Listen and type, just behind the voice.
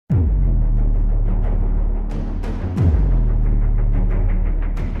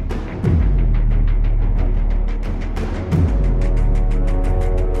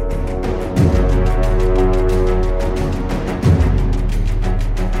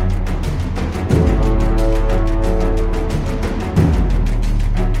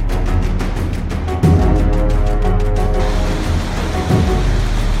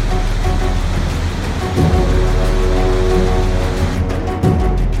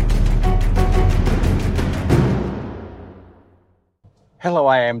Hello,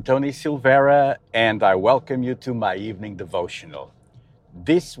 I am Tony Silveira, and I welcome you to my evening devotional.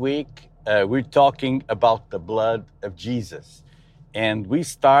 This week, we're talking about the blood of Jesus, and we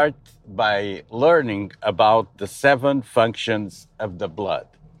start by learning about the 7 functions of the blood.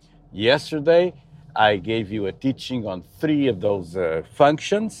 Yesterday, I gave you a teaching on 3 of those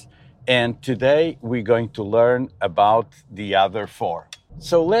functions, and today we're going to learn about the other 4.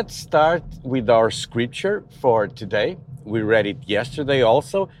 So let's start with our scripture for today. We read it yesterday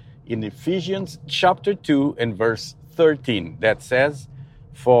also in Ephesians chapter 2 and verse 13 that says,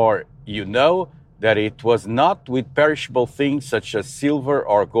 "For you know that it was not with perishable things such as silver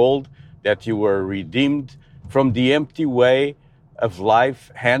or gold that you were redeemed from the empty way of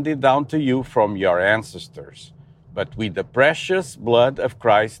life handed down to you from your ancestors, but with the precious blood of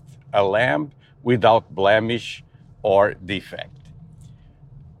Christ, a lamb without blemish or defect."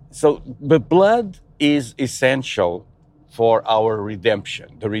 So the blood is essential for our redemption,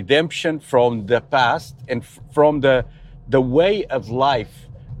 the redemption from the past and from the way of life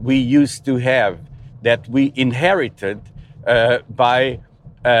we used to have that we inherited by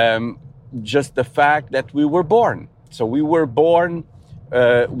just the fact that we were born. So we were born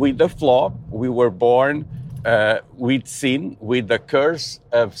with the flaw, we were born with sin, with the curse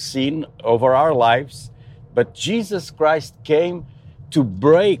of sin over our lives, but Jesus Christ came to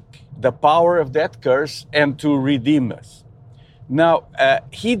break the power of that curse and to redeem us. Now,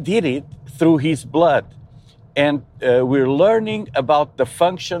 he did it through his blood. And we're learning about the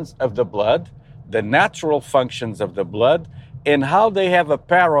functions of the blood, the natural functions of the blood, and how they have a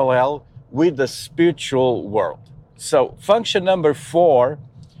parallel with the spiritual world. So function number 4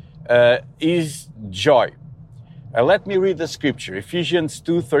 is joy. Let me read the scripture. Ephesians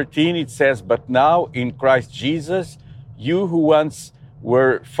 2:13, it says, "But now in Christ Jesus, you who once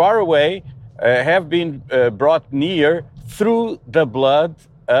were far away have been brought near through the blood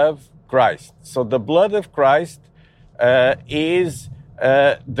of Christ." So the blood of Christ is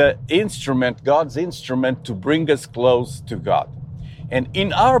the instrument, God's instrument to bring us close to God. And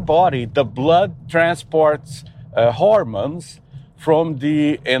in our body, the blood transports hormones from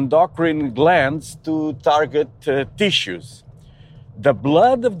the endocrine glands to target tissues. The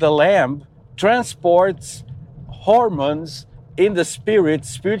blood of the Lamb transports hormones in the spirit,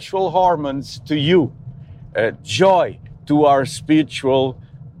 spiritual hormones to you, joy to our spiritual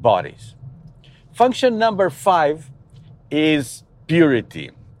bodies. Function number 5 is purity.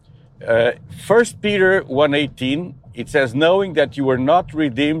 1 Peter 1:18, it says, "Knowing that you were not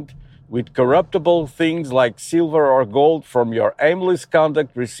redeemed with corruptible things like silver or gold from your aimless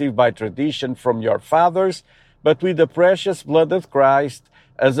conduct received by tradition from your fathers, but with the precious blood of Christ,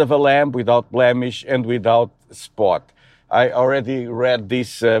 as of a lamb without blemish and without spot." I already read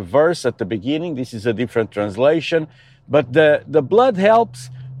this verse at the beginning. This is a different translation. But the blood helps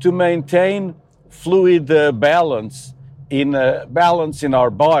to maintain fluid balance in our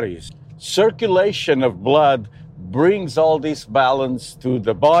bodies. Circulation of blood brings all this balance to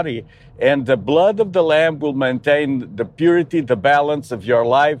the body. And the blood of the Lamb will maintain the purity, the balance of your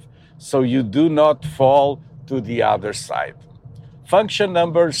life, so you do not fall to the other side. Function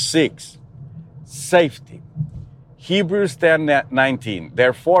number 6, safety. Hebrews 10:19,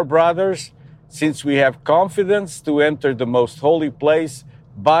 "Therefore, brothers, since we have confidence to enter the most holy place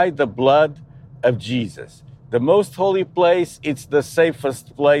by the blood of Jesus." The most holy place, it's the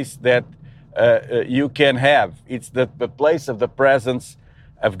safest place that you can have. It's the place of the presence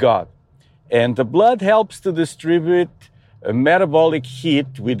of God. And the blood helps to distribute metabolic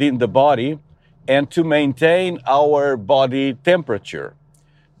heat within the body and to maintain our body temperature.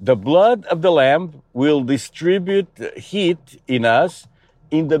 The blood of the Lamb will distribute heat in us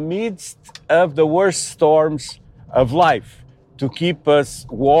in the midst of the worst storms of life to keep us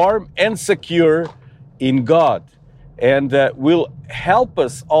warm and secure in God, and will help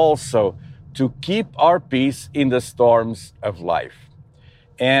us also to keep our peace in the storms of life.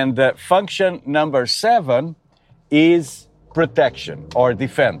 And function number 7 is protection or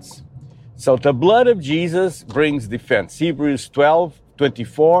defense. So the blood of Jesus brings defense. Hebrews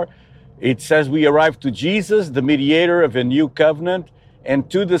 12:24, it says, "We arrive to Jesus, the mediator of a new covenant, and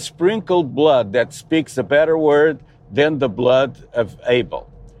to the sprinkled blood that speaks a better word than the blood of Abel."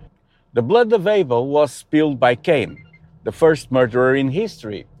 The blood of Abel was spilled by Cain, the first murderer in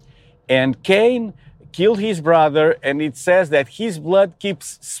history. And Cain killed his brother, and it says that his blood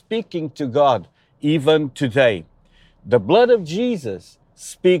keeps speaking to God even today. The blood of Jesus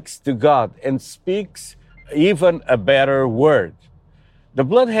speaks to God and speaks even a better word. The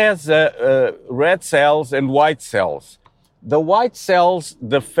blood has red cells and white cells. The white cells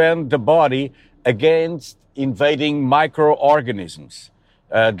defend the body against invading microorganisms.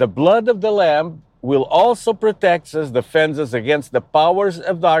 The blood of the Lamb will also protect us, defends us against the powers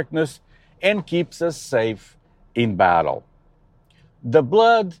of darkness, and keeps us safe in battle. The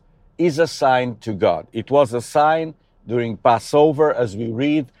blood is a sign to God. It was a sign during Passover, as we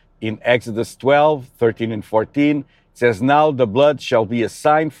read in Exodus 12, 13 and 14. It says, "Now the blood shall be a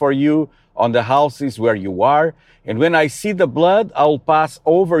sign for you on the houses where you are. And when I see the blood, I will pass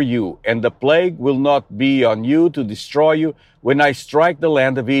over you, and the plague will not be on you to destroy you when I strike the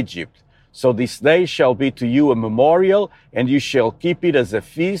land of Egypt. So this day shall be to you a memorial, and you shall keep it as a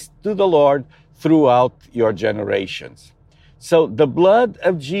feast to the Lord throughout your generations." So the blood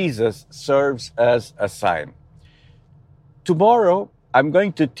of Jesus serves as a sign. Tomorrow, I'm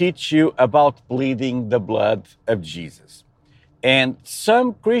going to teach you about pleading the blood of Jesus. And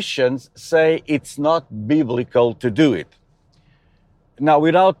some Christians say it's not biblical to do it. Now,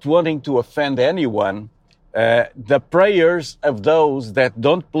 without wanting to offend anyone, the prayers of those that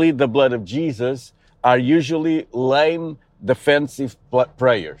don't plead the blood of Jesus are usually lame, defensive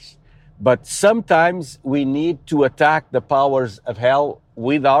prayers. But sometimes we need to attack the powers of hell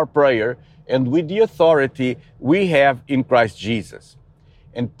with our prayer and with the authority we have in Christ Jesus.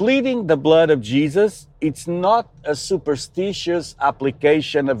 And pleading the blood of Jesus, it's not a superstitious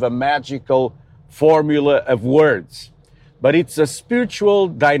application of a magical formula of words, but it's a spiritual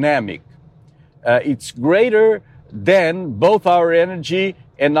dynamic. It's greater than both our energy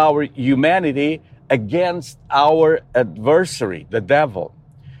and our humanity against our adversary, the devil.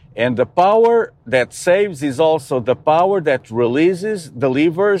 And the power that saves is also the power that releases,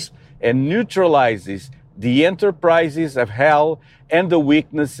 delivers, and neutralizes the enterprises of hell and the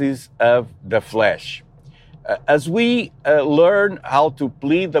weaknesses of the flesh. As we learn how to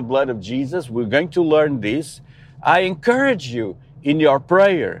plead the blood of Jesus, we're going to learn this. I encourage you in your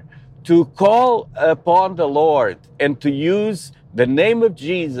prayer to call upon the Lord and to use the name of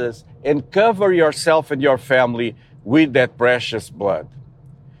Jesus and cover yourself and your family with that precious blood.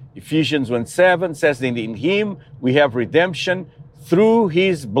 Ephesians 1:7 says that in Him we have redemption through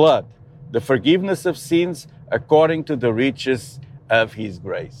His blood, the forgiveness of sins according to the riches of His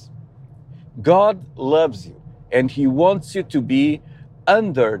grace. God loves you and He wants you to be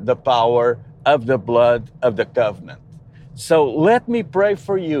under the power of the blood of the covenant. So let me pray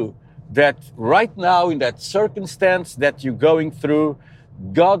for you that right now in that circumstance that you're going through,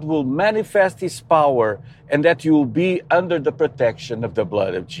 God will manifest His power and that you will be under the protection of the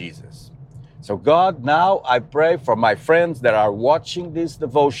blood of Jesus. So God, now I pray for my friends that are watching this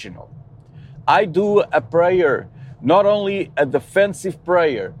devotional. I do a prayer, not only a defensive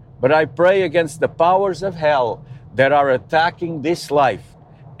prayer, but I pray against the powers of hell that are attacking this life.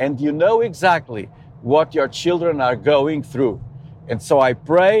 And you know exactly what your children are going through. And so I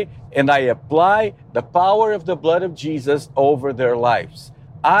pray and I apply the power of the blood of Jesus over their lives.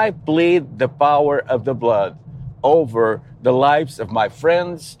 I plead the power of the blood over the lives of my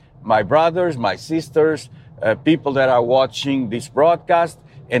friends, my brothers, my sisters, people that are watching this broadcast.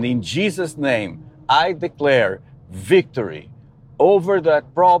 And in Jesus' name, I declare victory over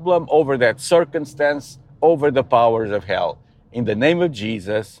that problem, over that circumstance, over the powers of hell. In the name of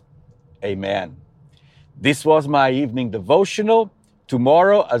Jesus, amen. This was my evening devotional.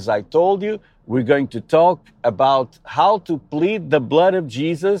 Tomorrow, as I told you, we're going to talk about how to plead the blood of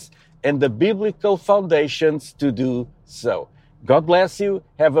Jesus and the biblical foundations to do so. God bless you.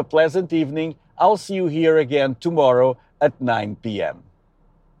 Have a pleasant evening. I'll see you here again tomorrow at 9 p.m.